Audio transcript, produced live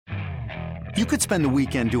You could spend the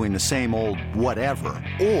weekend doing the same old whatever,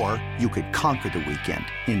 or you could conquer the weekend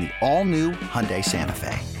in the all-new Hyundai Santa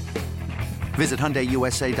Fe. Visit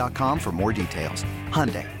HyundaiUSA.com for more details.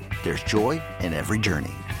 Hyundai, there's joy in every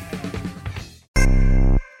journey.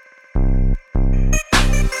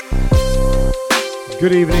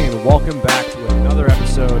 Good evening and welcome back to another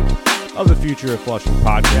episode of the Future of Flushing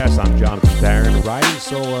podcast. I'm Jonathan Barron, riding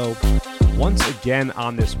solo once again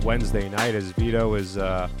on this Wednesday night as Vito is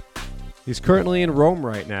he's currently in Rome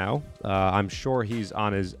right now. I'm sure he's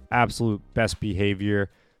on his absolute best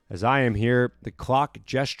behavior as I am here. The clock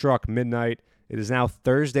just struck midnight. It is now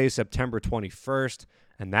Thursday, September 21st,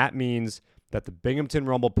 and that means that the Binghamton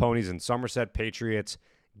Rumble Ponies and Somerset Patriots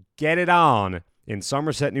get it on in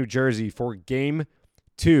Somerset, New Jersey for Game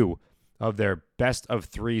 2 of their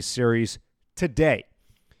best-of-3 series today.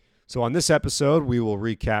 So on this episode, we will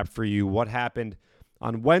recap for you what happened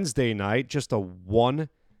on Wednesday night, just a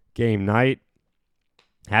one-game night.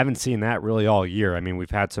 Haven't seen that really all year. I mean,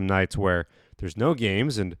 we've had some nights where there's no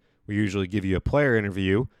games, and we usually give you a player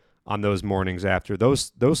interview on those mornings after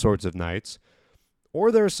those sorts of nights.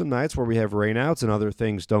 Or there are some nights where we have rainouts and other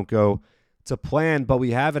things don't go to plan, but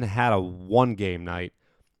we haven't had a one-game night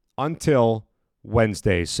until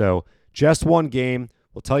Wednesday. So just one game.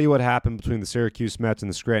 We'll tell you what happened between the Syracuse Mets and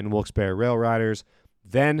the Scranton Wilkes-Barre Rail Riders.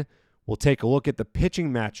 Then we'll take a look at the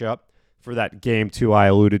pitching matchup for that Game 2 I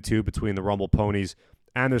alluded to between the Rumble Ponies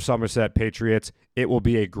and the Somerset Patriots. It will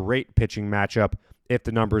be a great pitching matchup if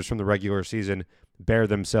the numbers from the regular season bear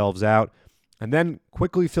themselves out. And then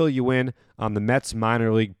quickly fill you in on the Mets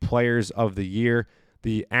Minor League Players of the Year,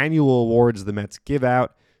 the annual awards the Mets give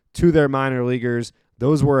out to their minor leaguers.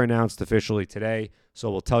 Those were announced officially today,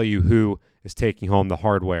 so we'll tell you who is taking home the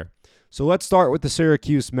hardware. So let's start with the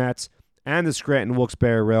Syracuse Mets and the Scranton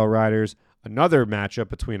Wilkes-Barre Rail Riders, another matchup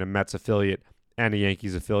between a Mets affiliate and a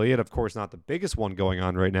Yankees affiliate. Of course, not the biggest one going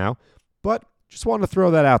on right now, but just wanted to throw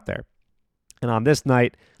that out there. And on this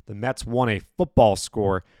night, the Mets won a football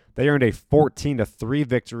score. They earned a 14-3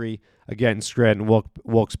 victory against Scranton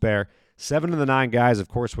Wilkes-Barre. 7 of the 9 guys, of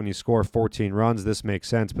course, when you score 14 runs, this makes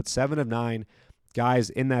sense, but 7 of 9 guys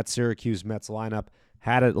in that Syracuse Mets lineup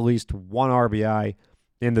had at least one RBI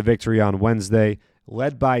in the victory on Wednesday,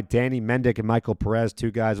 led by Danny Mendick and Michael Perez,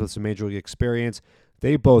 2 guys with some Major League experience.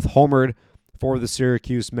 They both homered for the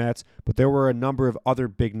Syracuse Mets, but there were a number of other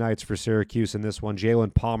big nights for Syracuse in this one.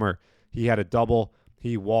 Jalen Palmer, he had a double,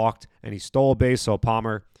 he walked, and he stole a base, so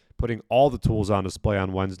Palmer putting all the tools on display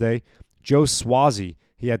on Wednesday. Joe Swazi,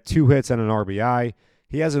 he had 2 hits and an RBI.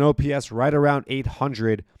 He has an OPS right around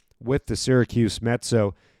 800 with the Syracuse Mets,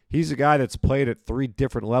 so he's a guy that's played at 3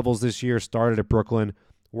 different levels this year, started at Brooklyn,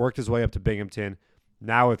 worked his way up to Binghamton,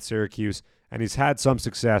 now with Syracuse, and he's had some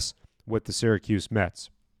success with the Syracuse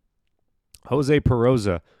Mets. Jose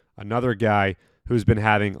Peroza, another guy who's been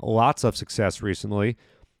having lots of success recently.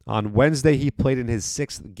 On Wednesday, he played in his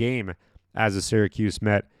 6th game as a Syracuse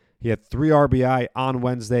Met. He had 3 RBI on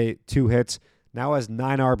Wednesday, 2 hits, now has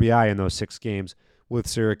 9 RBI in those 6 games with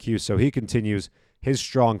Syracuse, so he continues his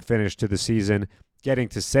strong finish to the season, getting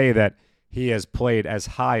to say that he has played as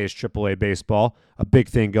high as AAA baseball, a big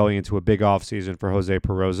thing going into a big offseason for Jose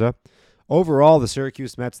Peroza. Overall, the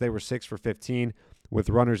Syracuse Mets, they were 6 for 15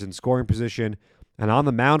 with runners in scoring position, and on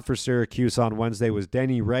the mound for Syracuse on Wednesday was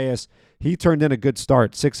Denny Reyes. He turned in a good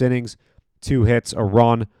start, 6 innings, 2 hits, a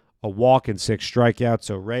run, a walk, and 6 strikeouts.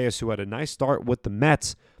 So Reyes, who had a nice start with the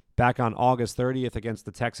Mets back on August 30th against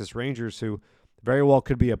the Texas Rangers, who very well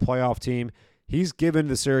could be a playoff team, he's given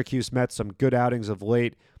the Syracuse Mets some good outings of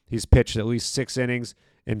late. He's pitched at least 6 innings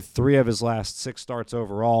in 3 of his last 6 starts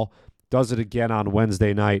overall. Does it again on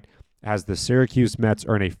Wednesday night as the Syracuse Mets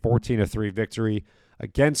earn a 14-3 victory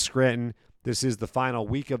against Scranton. This is the final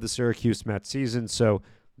week of the Syracuse Mets season, so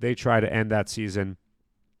they try to end that season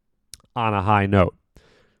on a high note.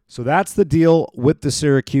 So that's the deal with the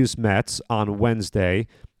Syracuse Mets on Wednesday.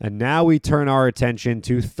 And now we turn our attention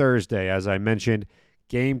to Thursday. As I mentioned,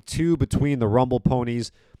 Game 2 between the Rumble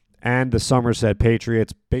Ponies and the Somerset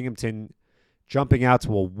Patriots. Binghamton jumping out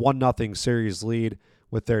to a 1-0 series lead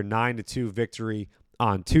with their 9-2 victory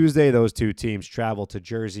on Tuesday. Those 2 teams travel to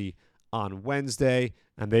Jersey on Wednesday,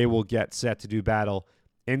 and they will get set to do battle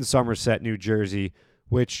in Somerset, New Jersey,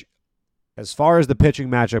 which, as far as the pitching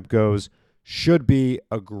matchup goes, should be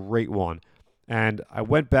a great one. And I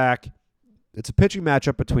went back. It's a pitching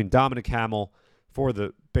matchup between Dominic Hamill for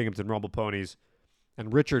the Binghamton Rumble Ponies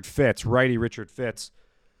and Richard Fitz, righty Richard Fitz,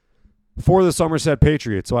 for the Somerset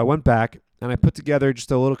Patriots. So I went back and I put together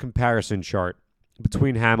just a little comparison chart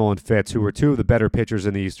between Hamill and Fitz, who were 2 of the better pitchers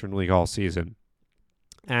in the Eastern League all season.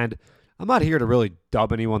 And I'm not here to really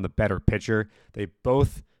dub anyone the better pitcher. They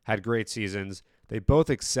both had great seasons. They both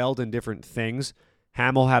excelled in different things.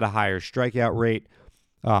 Hamill had a higher strikeout rate.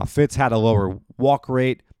 Fitz had a lower walk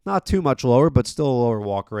rate. Not too much lower, but still a lower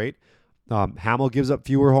walk rate. Hamill gives up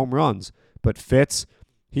fewer home runs. But Fitz,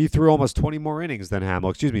 he threw almost 20 more innings than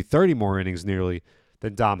Hamill. 30 more innings nearly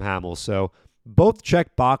than Dom Hamill. So both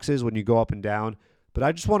check boxes when you go up and down. But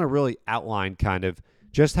I just want to really outline kind of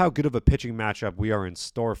just how good of a pitching matchup we are in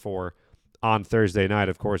store for on Thursday night,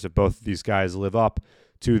 of course, if both of these guys live up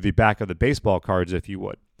to the back of the baseball cards, if you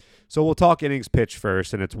would. So we'll talk innings pitched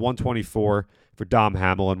first, and it's 124 for Dom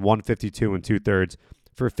Hamill and 152 and 2/3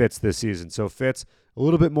 for Fitz this season. So Fitz, a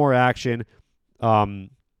little bit more action. Really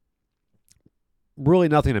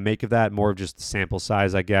nothing to make of that, more of just the sample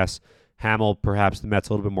size, I guess. Hamill, perhaps the Mets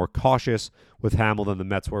a little bit more cautious with Hamill than the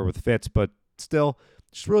Mets were with Fitz, but still,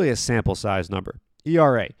 just really a sample size number.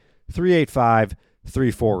 ERA, 3.85,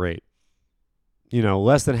 3.48.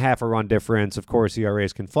 Less than half a run difference. Of course,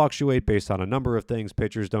 ERAs can fluctuate based on a number of things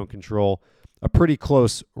pitchers don't control. A pretty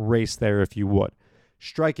close race there, if you would.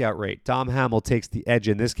 Strikeout rate. Dom Hamill takes the edge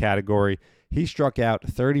in this category. He struck out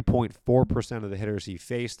 30.4% of the hitters he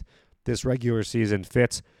faced this regular season.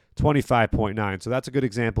 Fitz, 25.9. So that's a good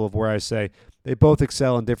example of where I say they both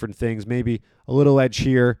excel in different things. Maybe a little edge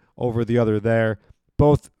here over the other there.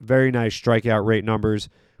 Both very nice strikeout rate numbers.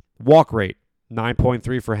 Walk rate,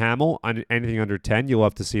 9.3 for Hamill. Anything under 10, you'll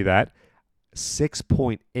love to see that.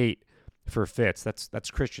 6.8 for Fitz. That's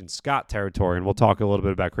Christian Scott territory, and we'll talk a little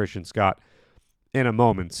bit about Christian Scott in a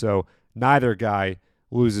moment. So neither guy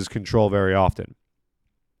loses control very often.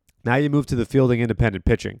 Now you move to the fielding independent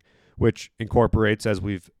pitching, which incorporates, as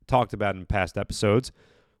we've talked about in past episodes,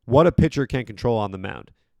 what a pitcher can control on the mound.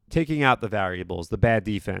 Taking out the variables, the bad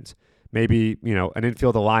defense, maybe, an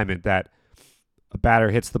infield alignment that a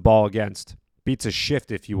batter hits the ball against, beats a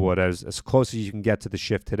shift, if you would, as close as you can get to the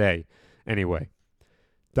shift today. Anyway,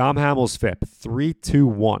 Dom Hamill's FIP,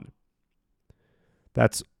 3.21.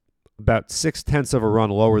 That's about 0.6 of a run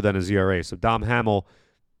lower than his ERA. So Dom Hamill,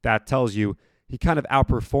 that tells you he kind of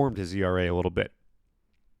outperformed his ERA a little bit.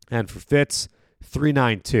 And for Fitz,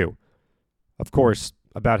 3.92. Of course,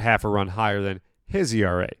 about half a run higher than his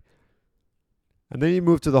ERA. And then you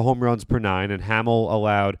move to the home runs per 9, and Hamill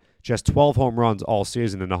allowed just 12 home runs all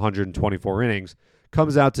season in 124 innings.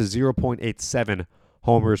 Comes out to 0.87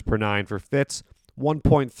 homers per 9 for Fitz,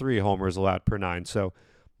 1.3 homers allowed per 9. So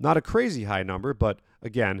not a crazy high number, but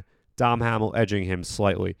again, Dom Hamill edging him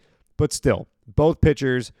slightly. But still, both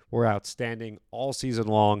pitchers were outstanding all season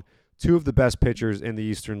long. Two of the best pitchers in the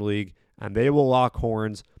Eastern League, and they will lock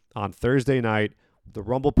horns on Thursday night. The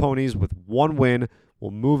Rumble Ponies, with one win,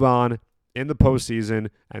 will move on in the postseason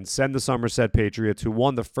and send the Somerset Patriots, who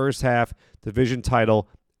won the first half division title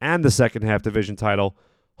and the second half division title,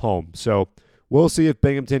 home. So we'll see if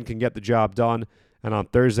Binghamton can get the job done. And on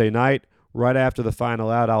Thursday night, right after the final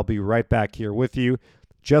out, I'll be right back here with you,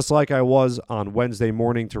 just like I was on Wednesday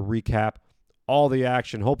morning, to recap all the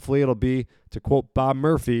action. Hopefully it'll be, to quote Bob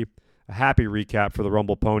Murphy, a happy recap for the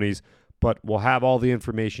Rumble Ponies, but we'll have all the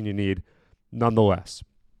information you need nonetheless.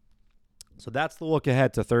 So that's the look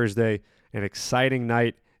ahead to Thursday. An exciting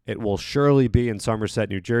night it will surely be in Somerset,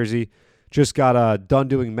 New Jersey. Just got done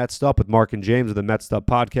doing Mets Up with Mark and James of the Mets Up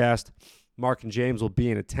podcast. Mark and James will be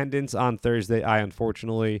in attendance on Thursday. I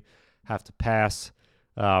unfortunately have to pass.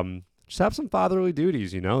 Just have some fatherly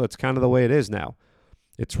duties, That's kind of the way it is now.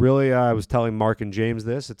 It's really, I was telling Mark and James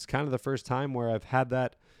this, it's kind of the first time where I've had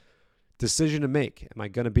that decision to make. Am I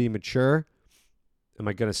going to be mature? Am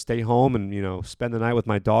I going to stay home and, spend the night with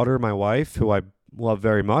my daughter, my wife, who I love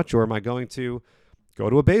very much, or am I going to go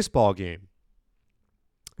to a baseball game?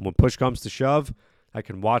 And when push comes to shove, I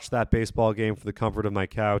can watch that baseball game from the comfort of my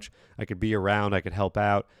couch. I could be around. I could help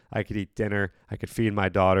out. I could eat dinner. I could feed my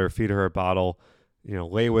daughter, feed her a bottle,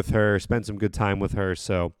 lay with her, spend some good time with her.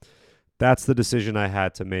 So that's the decision I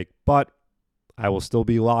had to make. But I will still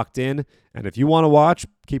be locked in. And if you want to watch,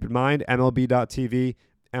 keep in mind, MLB.tv,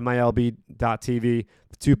 MILB.tv,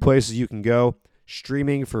 the two places you can go,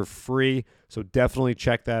 streaming for free. So definitely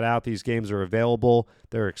check that out. These games are available.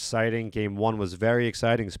 They're exciting. Game 1 was very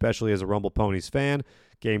exciting, especially as a Rumble Ponies fan.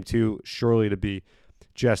 Game 2, surely to be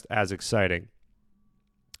just as exciting.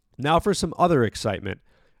 Now for some other excitement.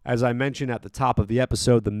 As I mentioned at the top of the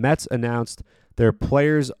episode, the Mets announced their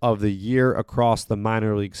Players of the Year across the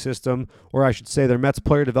minor league system, or I should say their Mets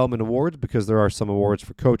Player Development Awards, because there are some awards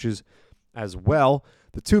for coaches as well.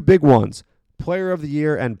 The two big ones, Player of the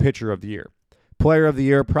Year and Pitcher of the Year. Player of the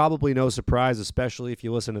Year, probably no surprise, especially if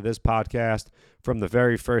you listen to this podcast from the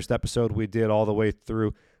very first episode we did all the way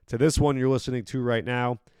through to this one you're listening to right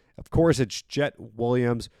now. Of course, it's Jet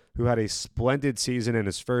Williams, who had a splendid season in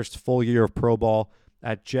his first full year of pro ball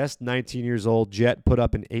At just 19 years old, Jet put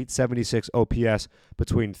up an 876 OPS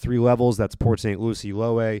between three levels. That's Port St. Lucie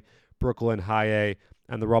Low A, Brooklyn High A,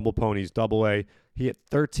 and the Rumble Ponies Double A. He hit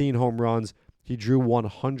 13 home runs. He drew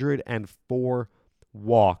 104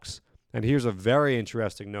 walks. And here's a very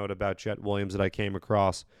interesting note about Jet Williams that I came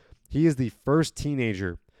across. He is the first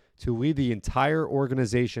teenager to lead the entire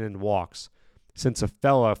organization in walks since a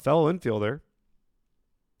fellow infielder,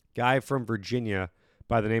 guy from Virginia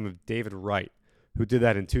by the name of David Wright, who did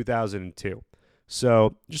that in 2002.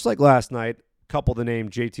 So just like last night, a couple to name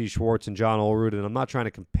JT Schwartz and John Olerud, and I'm not trying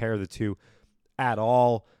to compare the two at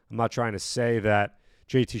all. I'm not trying to say that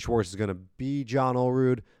JT Schwartz is going to be John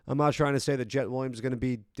Olerud. I'm not trying to say that Jet Williams is going to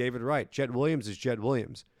be David Wright. Jet Williams is Jet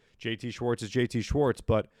Williams. JT Schwartz is JT Schwartz,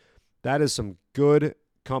 but that is some good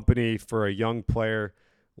company for a young player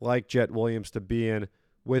like Jet Williams to be in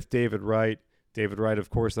with David Wright. David Wright, of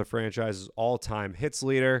course, the franchise's all-time hits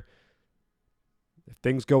leader. If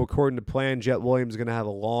things go according to plan, Jet Williams is going to have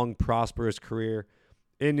a long, prosperous career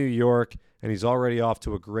in New York, and he's already off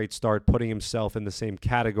to a great start, putting himself in the same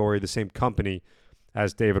category, the same company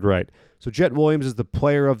as David Wright. So Jet Williams is the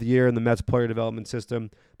player of the year in the Mets player development system.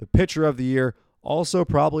 The pitcher of the year, also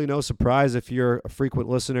probably no surprise if you're a frequent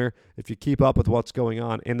listener, if you keep up with what's going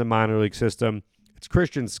on in the minor league system. It's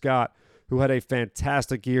Christian Scott, who had a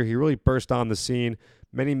fantastic year. He really burst on the scene.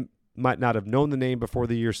 Many might not have known the name before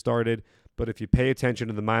the year started, but if you pay attention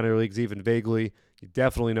to the minor leagues even vaguely, you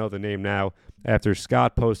definitely know the name now after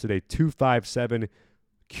Scott posted a 2.57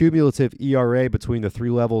 cumulative ERA between the three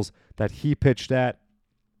levels that he pitched at.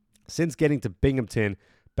 Since getting to Binghamton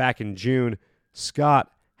back in June,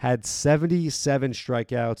 Scott had 77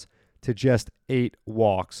 strikeouts to just 8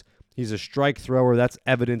 walks. He's a strike thrower. That's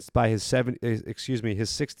evidenced by his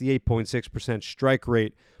 68.6% strike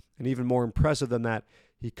rate. And even more impressive than that,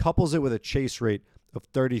 he couples it with a chase rate of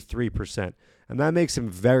 33%. And that makes him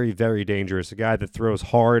very, very dangerous. A guy that throws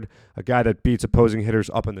hard, a guy that beats opposing hitters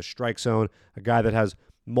up in the strike zone, a guy that has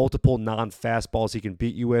multiple non-fastballs he can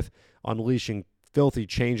beat you with, unleashing filthy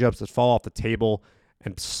changeups that fall off the table,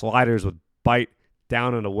 and sliders with bite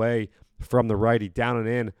down and away from the righty, down and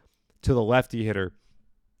in to the lefty hitter.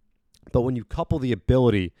 But when you couple the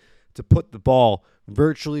ability to put the ball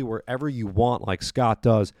virtually wherever you want, like Scott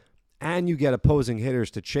does, and you get opposing hitters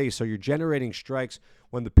to chase, so you're generating strikes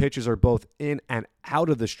when the pitches are both in and out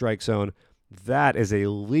of the strike zone, that is a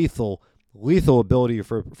lethal ability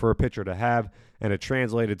for a pitcher to have, and it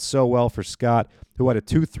translated so well for Scott, who had a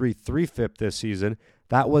 2.33 FIP this season.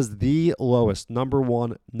 That was the lowest, number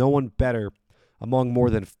one, no one better among more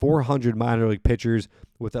than 400 minor league pitchers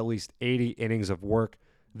with at least 80 innings of work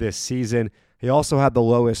this season. He also had the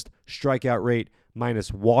lowest strikeout rate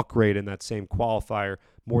minus walk rate in that same qualifier.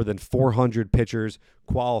 More than 400 pitchers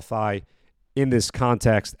qualify in this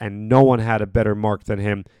context, and no one had a better mark than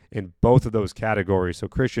him in both of those categories. So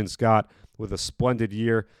Christian Scott, with a splendid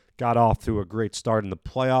year, got off to a great start in the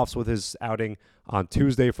playoffs with his outing on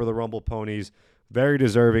Tuesday for the Rumble Ponies. Very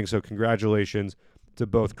deserving, so congratulations to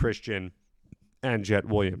both Christian and Jet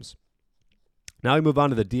Williams. Now we move on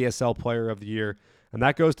to the DSL Player of the Year, and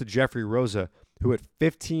that goes to Jeffrey Rosa, who hit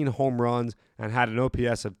 15 home runs and had an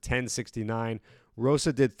OPS of 1069.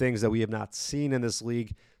 Rosa did things that we have not seen in this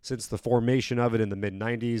league since the formation of it in the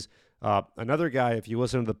mid-90s. Another guy, if you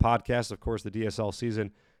listen to the podcast, of course, the DSL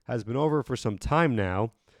season has been over for some time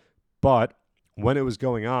now, but when it was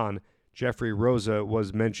going on, Jeffrey Rosa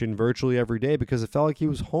was mentioned virtually every day because it felt like he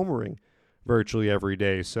was homering virtually every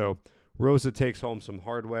day. So Rosa takes home some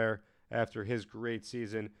hardware after his great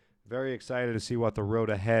season. Very excited to see what the road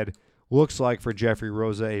ahead looks like for Jeffrey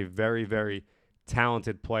Rosa, a very, very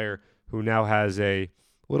talented player who now has a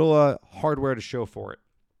little hardware to show for it.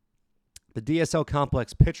 The DSL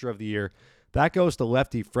Complex Pitcher of the Year, that goes to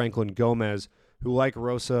lefty Franklin Gomez, who, like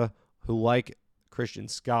Rosa, who, like Christian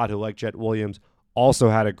Scott, who, like Jet Williams, also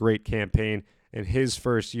had a great campaign in his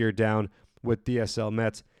first year down with DSL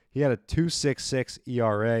Mets. He had a 2.66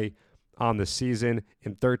 ERA on the season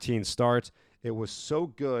in 13 starts. It was so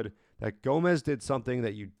good that Gomez did something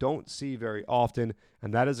that you don't see very often,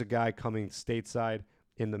 and that is a guy coming stateside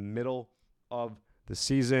in the middle of the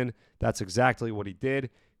season. That's exactly what he did.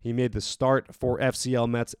 He made the start for FCL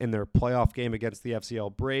Mets in their playoff game against the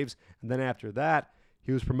FCL Braves, and then after that,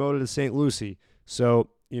 he was promoted to St. Lucie. So,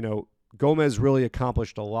 Gomez really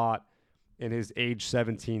accomplished a lot in his age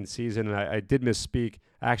 17 season, and I did misspeak.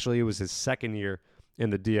 Actually, it was his second year in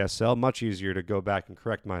the DSL. Much easier to go back and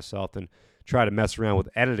correct myself than try to mess around with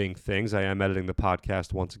editing things. I am editing the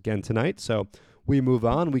podcast once again tonight, so we move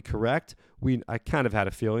on. We correct. I kind of had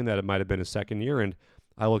a feeling that it might have been his second year, and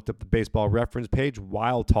I looked up the baseball reference page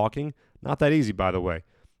while talking. Not that easy, by the way.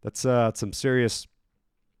 That's some serious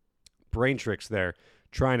brain tricks there,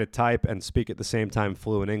 trying to type and speak at the same time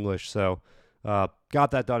fluent English. So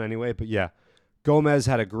got that done anyway. But yeah, Gomez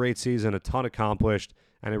had a great season, a ton accomplished,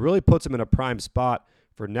 and it really puts him in a prime spot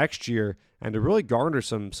for next year and to really garner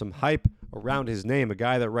some hype around his name. A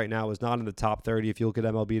guy that right now is not in the top 30 if you look at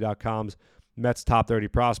MLB.com's Mets top 30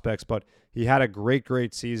 prospects, but he had a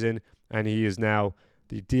great season, and he is now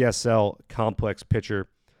the DSL Complex Pitcher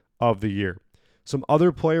of the Year. Some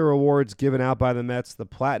other player awards given out by the Mets. The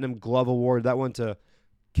Platinum Glove Award, that went to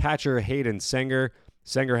catcher Hayden Senger.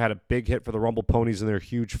 Senger had a big hit for the Rumble Ponies in their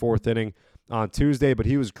huge fourth inning on Tuesday, but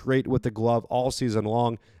he was great with the glove all season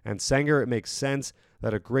long. And Senger, it makes sense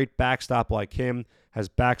that a great backstop like him has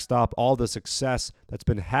backstopped all the success that's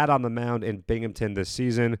been had on the mound in Binghamton this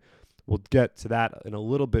season. We'll get to that in a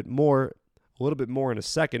little bit more in a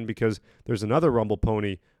second, because there's another Rumble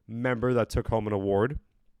Pony member that took home an award.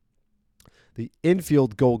 The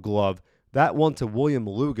Infield Gold Glove, that went to William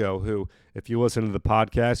Lugo, who, if you listen to the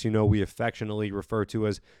podcast, you know we affectionately refer to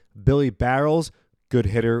as Billy Barrels. Good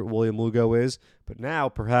hitter William Lugo is. But now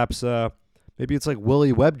perhaps maybe it's like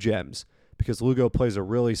Willie Webb Gems, because Lugo plays a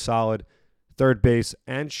really solid third base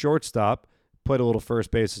and shortstop. Played a little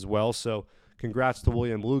first base as well. So congrats to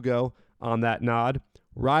William Lugo on that nod.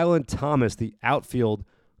 Ryland Thomas, the outfield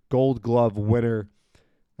Gold Glove winner.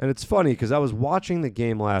 And it's funny because I was watching the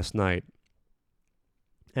game last night,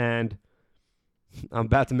 and I'm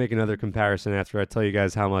about to make another comparison after I tell you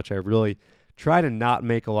guys how much I really try to not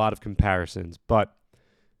make a lot of comparisons. But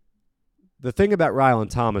the thing about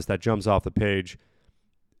Ryland Thomas that jumps off the page,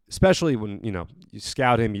 especially when you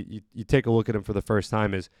scout him, you take a look at him for the first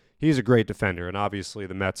time, is he's a great defender. And obviously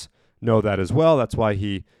the Mets know that as well. That's why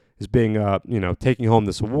he is being, taking home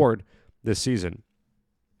this award this season.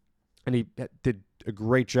 And he did a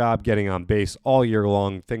great job getting on base all year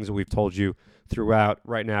long, things that we've told you throughout.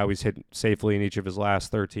 Right now, he's hit safely in each of his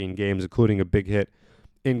last 13 games, including a big hit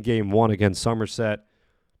in Game 1 against Somerset.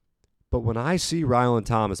 But when I see Ryland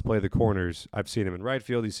Thomas play the corners, I've seen him in right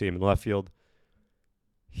field, you see him in left field,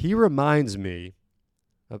 he reminds me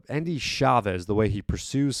of Endy Chavez, the way he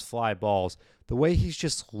pursues fly balls, the way he's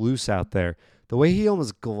just loose out there, the way he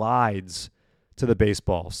almost glides to the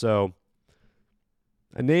baseball. So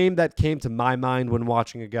a name that came to my mind when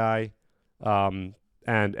watching a guy, and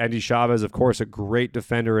Endy Chavez, of course, a great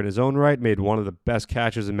defender in his own right, made one of the best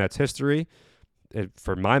catches in Mets history.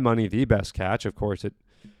 For my money, the best catch. Of course, it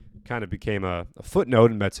kind of became a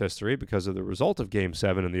footnote in Mets history because of the result of Game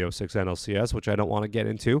 7 in the 06 NLCS, which I don't want to get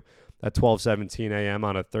into at 12:17 a.m.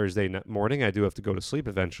 on a Thursday morning. I do have to go to sleep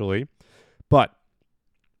eventually. But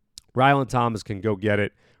Ryland Thomas can go get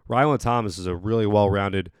it. Ryland Thomas is a really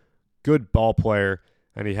well-rounded, good ball player,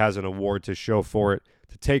 and he has an award to show for it,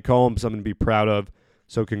 to take home, something to be proud of.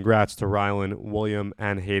 So congrats to Ryland, William,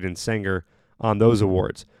 and Hayden Senger on those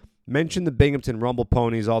awards. Mention the Binghamton Rumble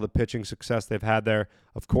Ponies, all the pitching success they've had there.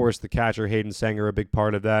 Of course, the catcher Hayden Senger, a big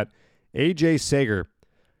part of that. A.J. Sager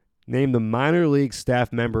named the minor league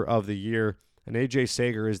staff member of the year, and A.J.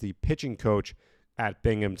 Sager is the pitching coach at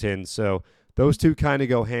Binghamton. So those two kind of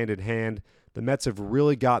go hand in hand. The Mets have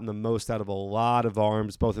really gotten the most out of a lot of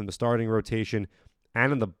arms, both in the starting rotation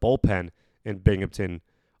and in the bullpen in Binghamton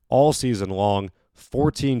all season long.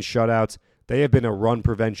 14 shutouts. They have been a run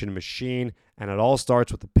prevention machine, and it all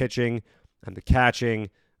starts with the pitching and the catching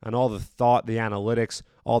and all the thought, the analytics,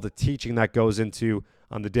 all the teaching that goes into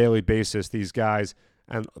on the daily basis, these guys,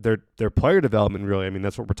 and their player development, really. I mean,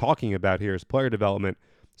 that's what we're talking about here is player development.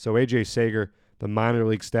 So A.J. Sager, the minor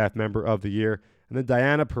league staff member of the year. And then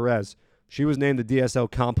Diana Perez, she was named the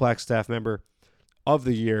DSL Complex staff member of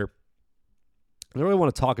the year. And I really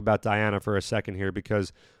want to talk about Diana for a second here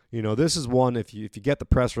because, this is one, if you get the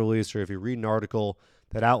press release or if you read an article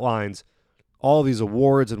that outlines all these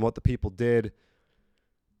awards and what the people did,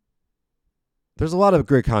 there's a lot of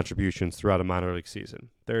great contributions throughout a minor league season.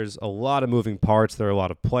 There's a lot of moving parts. There are a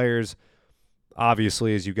lot of players,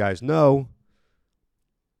 obviously, as you guys know,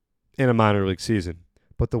 in a minor league season.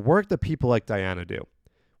 But the work that people like Diana do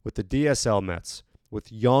with the DSL Mets,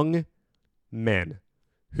 with young men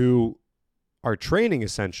who are training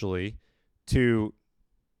essentially to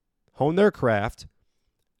hone their craft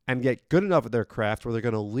and get good enough at their craft where they're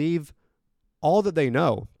going to leave all that they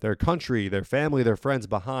know, their country, their family, their friends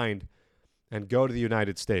behind, and go to the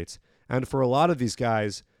United States. And for a lot of these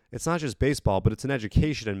guys, it's not just baseball, but it's an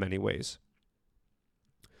education in many ways.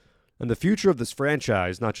 And the future of this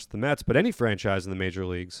franchise, not just the Mets, but any franchise in the major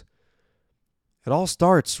leagues, it all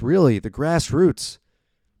starts, really, the grassroots,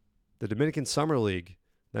 the Dominican Summer League.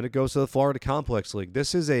 Then it goes to the Florida Complex League.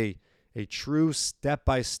 This is a true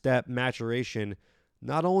step-by-step maturation,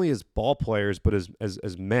 not only as ball players, but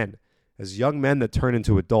as men, as young men that turn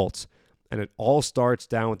into adults. And it all starts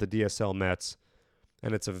down with the DSL Mets.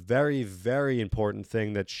 And it's a very, very important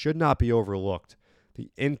thing that should not be overlooked. The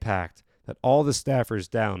impact that all the staffers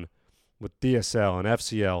down with DSL and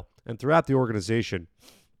FCL and throughout the organization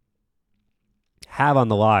have on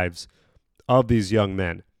the lives of these young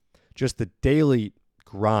men. Just the daily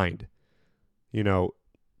grind.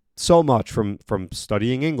 So much from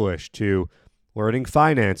studying English to learning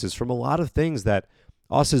finances, from a lot of things that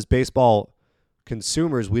us as baseball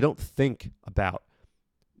consumers, we don't think about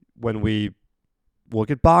when we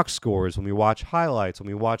look at box scores, when we watch highlights, when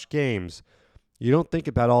we watch games. You don't think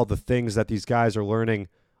about all the things that these guys are learning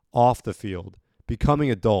off the field,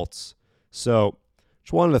 becoming adults. So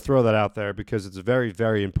just wanted to throw that out there because it's a very,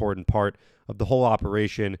 very important part of the whole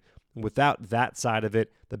operation. And without that side of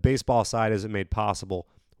it, the baseball side isn't made possible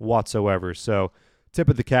whatsoever. So tip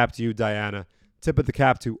of the cap to you, Diana. Tip of the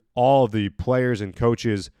cap to all of the players and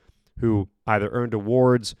coaches who either earned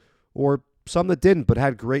awards or some that didn't but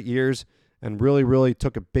had great years and really, really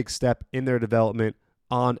took a big step in their development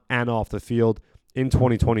on and off the field in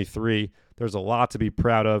 2023. There's a lot to be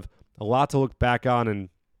proud of, a lot to look back on and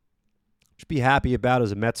just be happy about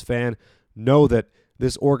as a Mets fan. Know that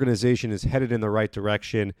this organization is headed in the right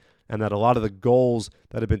direction and that a lot of the goals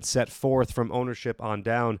that have been set forth from ownership on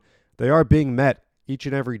down, they are being met each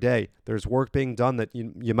and every day. There's work being done that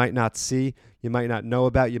you might not see, you might not know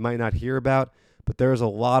about, you might not hear about, but there's a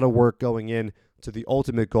lot of work going in to the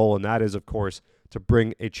ultimate goal, and that is, of course, to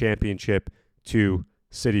bring a championship to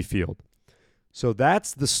Citi Field. So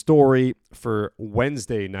that's the story for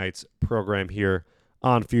Wednesday night's program here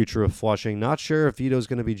on Future of Flushing. Not sure if Vito's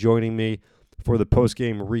going to be joining me for the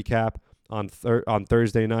post-game recap on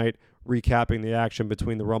Thursday night, recapping the action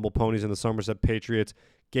between the Rumble Ponies and the Somerset Patriots,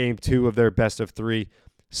 Game 2 of their best-of-3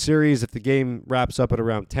 series. If the game wraps up at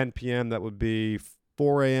around 10 p.m., that would be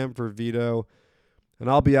 4 a.m. for Vito. And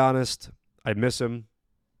I'll be honest, I miss him.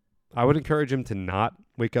 I would encourage him to not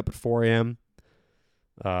wake up at 4 a.m.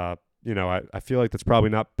 I feel like that's probably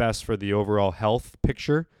not best for the overall health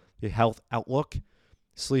picture, the health outlook.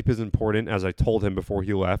 Sleep is important, as I told him before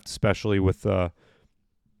he left, especially with the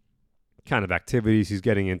kind of activities he's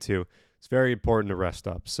getting into. It's very important to rest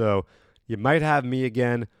up. So you might have me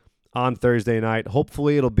again on Thursday night.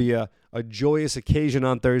 Hopefully it'll be a joyous occasion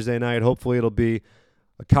on Thursday night. Hopefully it'll be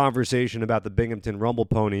a conversation about the Binghamton Rumble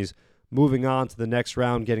Ponies moving on to the next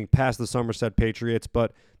round, getting past the Somerset Patriots.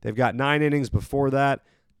 But they've got 9 innings before that.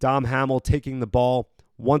 Dom Hamill taking the ball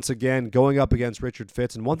once again, going up against Richard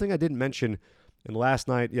Fitz. And one thing I didn't mention in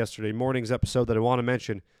yesterday morning's episode that I want to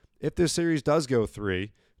mention, if this series does go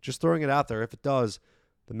 3, just throwing it out there, if it does,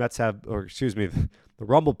 the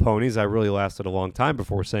Rumble Ponies, I really lasted a long time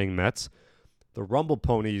before saying Mets. The Rumble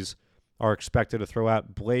Ponies are expected to throw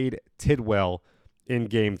out Blade Tidwell in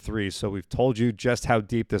Game 3. So we've told you just how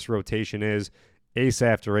deep this rotation is. Ace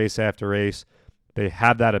after ace after ace. They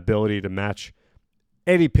have that ability to match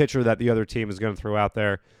any pitcher that the other team is going to throw out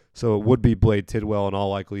there. So it would be Blade Tidwell in all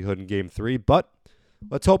likelihood in Game 3. But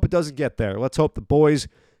let's hope it doesn't get there. Let's hope the boys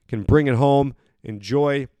can bring it home,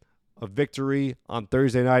 enjoy a victory on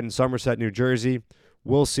Thursday night in Somerset, New Jersey.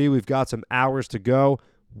 We'll see. We've got some hours to go.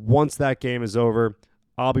 Once that game is over,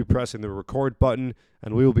 I'll be pressing the record button,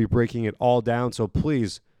 and we will be breaking it all down. So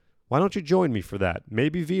please, why don't you join me for that?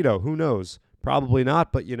 Maybe Vito. Who knows? Probably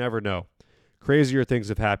not, but you never know. Crazier things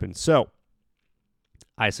have happened. So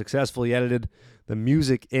I successfully edited the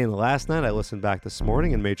music in last night. I listened back this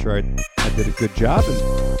morning and made sure I did a good job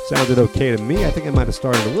and sounded okay to me. I think I might have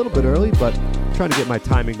started a little bit early, but I'm trying to get my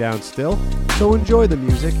timing down still. So enjoy the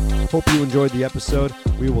music. Hope you enjoyed the episode.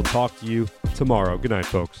 We will talk to you tomorrow. Good night,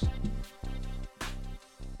 folks.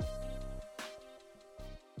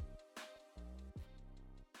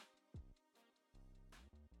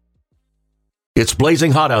 It's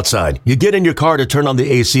blazing hot outside. You get in your car to turn on the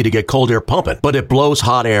AC to get cold air pumping, but it blows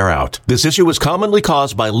hot air out. This issue is commonly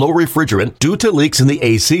caused by low refrigerant due to leaks in the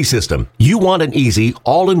AC system. You want an easy,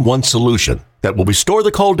 all-in-one solution that will restore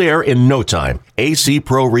the cold air in no time. AC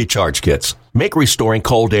Pro Recharge Kits make restoring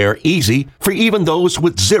cold air easy for even those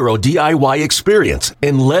with zero DIY experience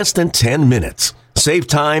in less than 10 minutes. Save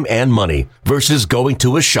time and money versus going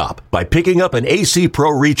to a shop by picking up an AC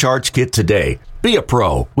Pro Recharge Kit today. Be a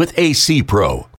pro with AC Pro.